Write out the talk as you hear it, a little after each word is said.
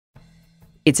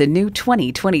It's a new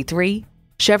 2023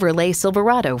 Chevrolet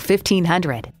Silverado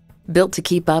 1500. Built to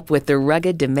keep up with the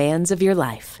rugged demands of your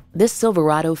life, this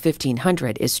Silverado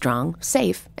 1500 is strong,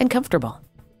 safe, and comfortable.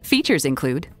 Features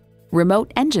include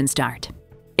remote engine start,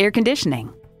 air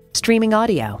conditioning, streaming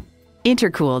audio,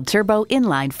 intercooled turbo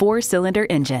inline 4-cylinder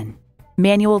engine,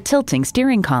 manual tilting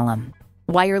steering column,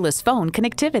 wireless phone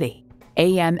connectivity,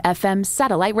 AM/FM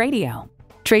satellite radio,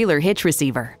 trailer hitch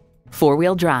receiver,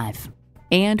 4-wheel drive,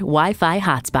 and Wi-Fi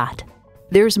hotspot.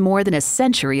 There's more than a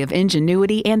century of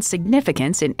ingenuity and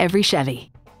significance in every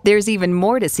Chevy. There's even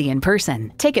more to see in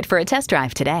person. Take it for a test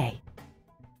drive today.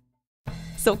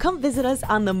 So come visit us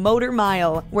on the Motor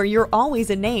Mile, where you're always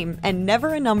a name and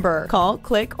never a number. Call,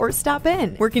 click, or stop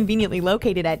in. We're conveniently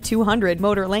located at 200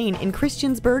 Motor Lane in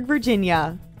Christiansburg,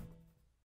 Virginia.